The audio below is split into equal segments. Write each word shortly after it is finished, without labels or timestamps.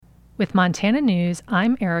With Montana News,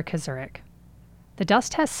 I'm Erica Zurich. The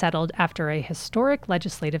dust has settled after a historic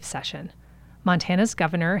legislative session. Montana's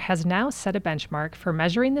governor has now set a benchmark for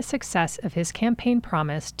measuring the success of his campaign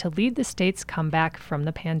promise to lead the state's comeback from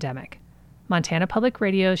the pandemic. Montana Public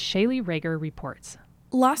Radio's Shaylee Rager reports.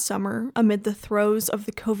 Last summer, amid the throes of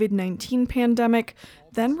the COVID-19 pandemic,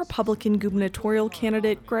 then Republican gubernatorial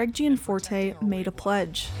candidate Greg Gianforte made a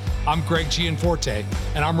pledge. I'm Greg Gianforte,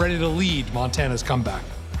 and I'm ready to lead Montana's comeback.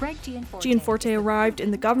 Gianforte arrived in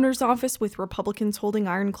the governor's office with Republicans holding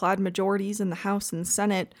ironclad majorities in the House and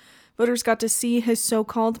Senate. Voters got to see his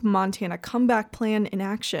so-called Montana comeback plan in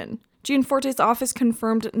action. Gianforte's office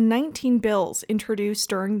confirmed 19 bills introduced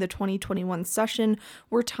during the 2021 session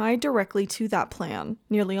were tied directly to that plan.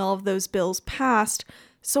 Nearly all of those bills passed,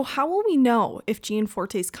 so how will we know if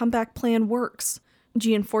Gianforte's comeback plan works?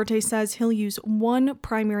 Gianforte says he'll use one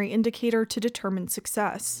primary indicator to determine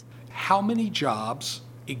success. How many jobs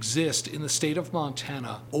exist in the state of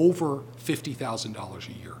Montana over $50,000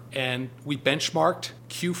 a year? And we benchmarked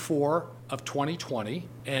Q4 of 2020,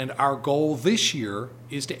 and our goal this year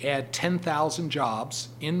is to add 10,000 jobs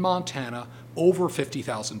in Montana over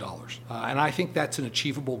 $50,000. And I think that's an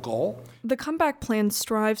achievable goal. The comeback plan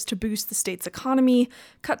strives to boost the state's economy,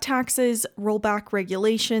 cut taxes, roll back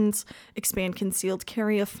regulations, expand concealed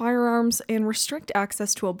carry of firearms, and restrict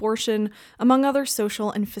access to abortion, among other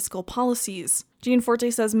social and fiscal policies.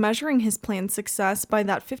 Gianforte says measuring his plan's success by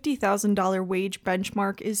that $50,000 wage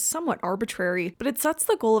benchmark is somewhat arbitrary, but it sets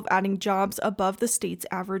the goal of adding jobs above the state's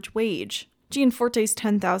average wage. Gianforte's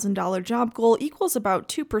 $10,000 job goal equals about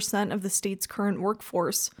 2% of the state's current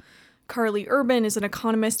workforce. Carly Urban is an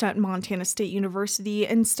economist at Montana State University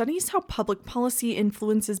and studies how public policy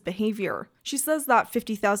influences behavior. She says that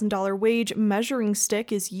 $50,000 wage measuring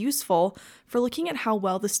stick is useful for looking at how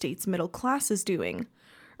well the state's middle class is doing.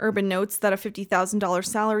 Urban notes that a $50,000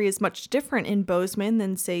 salary is much different in Bozeman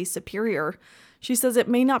than, say, Superior. She says it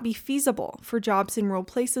may not be feasible for jobs in rural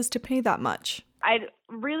places to pay that much. I'd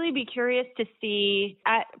really be curious to see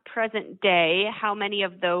at present day how many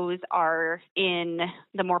of those are in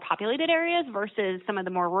the more populated areas versus some of the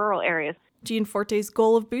more rural areas. Gianforte's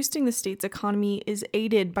goal of boosting the state's economy is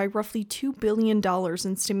aided by roughly $2 billion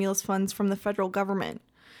in stimulus funds from the federal government.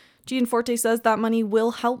 Gianforte says that money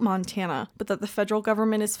will help Montana, but that the federal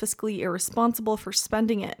government is fiscally irresponsible for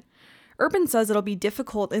spending it. Urban says it'll be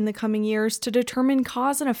difficult in the coming years to determine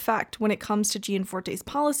cause and effect when it comes to Gianforte's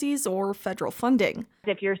policies or federal funding.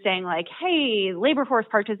 If you're saying like, hey, labor force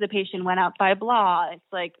participation went up by blah, it's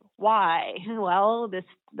like, why? Well,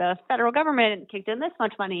 the federal government kicked in this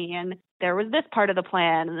much money and there was this part of the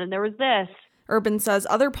plan and then there was this. Urban says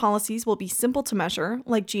other policies will be simple to measure,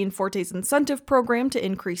 like Gianforte's incentive program to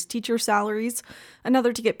increase teacher salaries,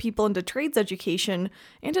 another to get people into trades education,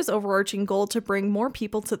 and his overarching goal to bring more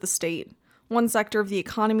people to the state. One sector of the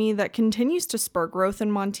economy that continues to spur growth in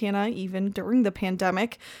Montana, even during the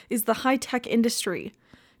pandemic, is the high-tech industry.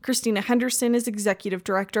 Christina Henderson is executive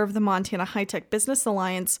director of the Montana High-Tech Business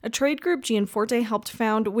Alliance, a trade group Gianforte helped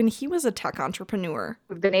found when he was a tech entrepreneur.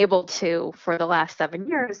 We've been able to, for the last 7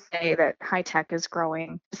 years, say that high-tech is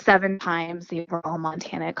growing 7 times the overall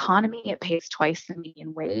Montana economy. It pays twice the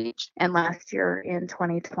median wage. And last year in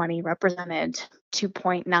 2020 represented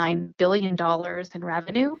 $2.9 billion in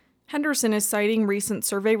revenue. Henderson is citing recent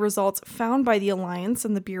survey results found by the Alliance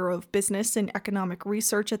and the Bureau of Business and Economic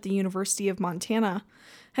Research at the University of Montana.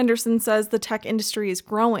 Henderson says the tech industry is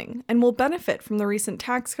growing and will benefit from the recent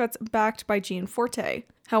tax cuts backed by Gianforte.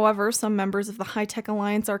 However, some members of the High-Tech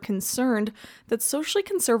Alliance are concerned that socially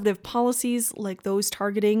conservative policies, like those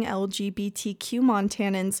targeting LGBTQ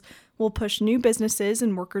Montanans, will push new businesses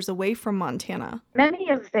and workers away from Montana. Many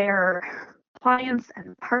of their clients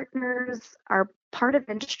and partners are part of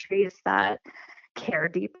industries that care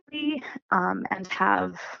deeply and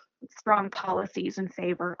have strong policies in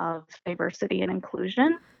favor of diversity and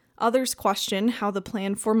inclusion. Others question how the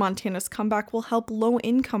plan for Montana's comeback will help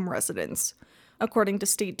low-income residents. According to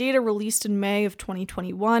state data released in May of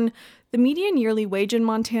 2021, the median yearly wage in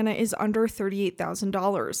Montana is under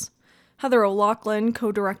 $38,000. Heather O'Loughlin,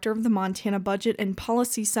 co-director of the Montana Budget and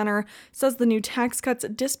Policy Center, says the new tax cuts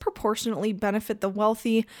disproportionately benefit the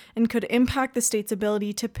wealthy and could impact the state's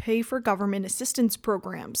ability to pay for government assistance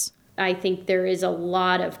programs. I think there is a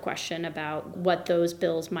lot of question about what those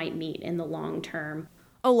bills might meet in the long term.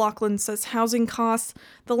 O'Loughlin says housing costs,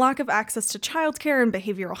 the lack of access to childcare and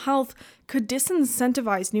behavioral health could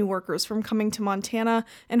disincentivize new workers from coming to Montana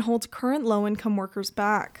and hold current low-income workers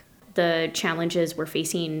back. The challenges we're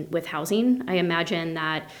facing with housing, I imagine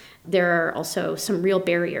that there are also some real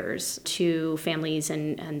barriers to families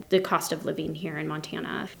and the cost of living here in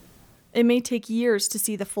Montana. It may take years to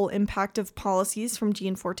see the full impact of policies from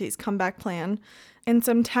Gianforte's comeback plan, and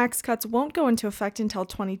some tax cuts won't go into effect until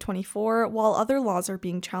 2024, while other laws are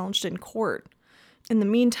being challenged in court. In the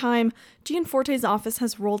meantime, Gianforte's office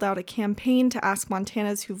has rolled out a campaign to ask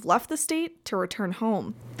Montanans who've left the state to return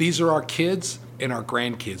home. These are our kids and our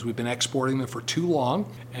grandkids. We've been exporting them for too long,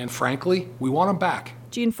 and frankly, we want them back.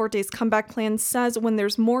 Gianforte's comeback plan says when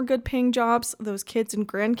there's more good-paying jobs, those kids and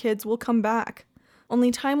grandkids will come back.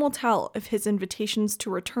 Only time will tell if his invitations to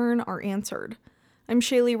return are answered. I'm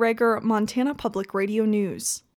Shaylee Rager, Montana Public Radio News.